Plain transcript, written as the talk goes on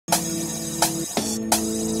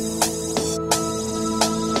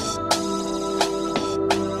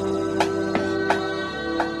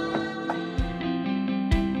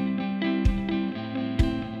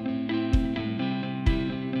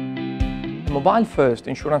mobile-first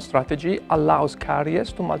insurance strategy allows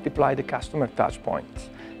carriers to multiply the customer touchpoints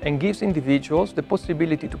and gives individuals the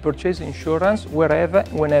possibility to purchase insurance wherever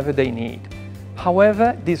and whenever they need.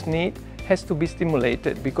 However, this need has to be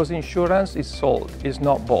stimulated because insurance is sold, is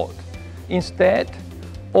not bought. Instead,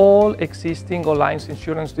 all existing online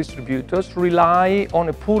insurance distributors rely on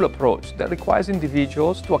a pool approach that requires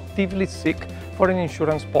individuals to actively seek for an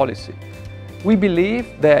insurance policy. We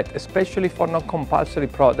believe that, especially for non-compulsory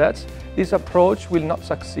products, this approach will not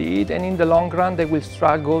succeed, and in the long run they will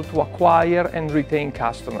struggle to acquire and retain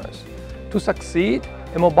customers. To succeed,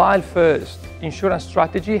 a mobile-first insurance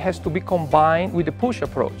strategy has to be combined with a push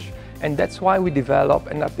approach, and that's why we develop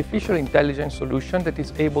an artificial intelligence solution that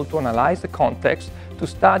is able to analyze the context, to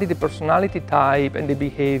study the personality type and the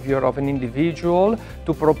behavior of an individual,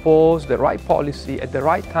 to propose the right policy at the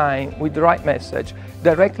right time with the right message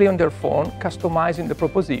directly on their phone, customizing the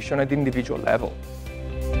proposition at the individual level.